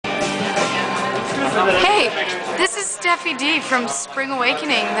Steffi D from Spring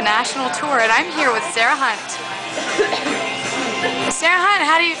Awakening, the national tour, and I'm here with Sarah Hunt. Sarah Hunt,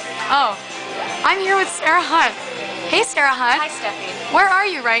 how do you... Oh, I'm here with Sarah Hunt. Hey, Sarah Hunt. Hi, Steffi. Where are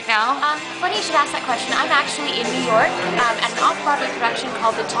you right now? Funny you should ask that question. I'm actually in New York at an off-Broadway production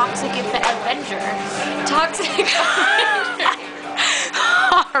called The Toxic Avenger. Toxic Avenger.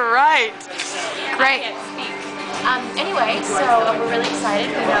 All right. Great. I can't speak. Anyway, so we're really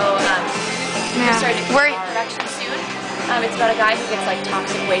excited. We know we're starting to production soon. It's about a guy who gets like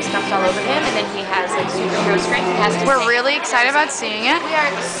toxic waste dumped all over him, and then he has like superhero strength. He has to We're really excited about seeing it. We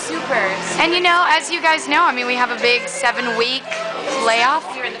are super. And you know, as you guys know, I mean, we have a big 7-week layoff.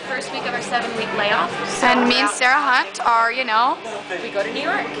 We're in the first week of our 7-week layoff. So And me and Sarah Hunt are, you know, we go to New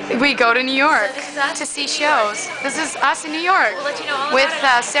York. We go to New York So this is us. to see shows. This is us in New York. We'll let you know all with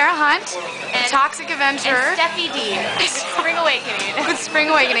about it. Sarah Hunt, And- Toxic Avenger, And Steffi D. Spring Awakening. with Spring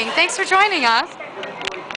Awakening. Thanks for joining us.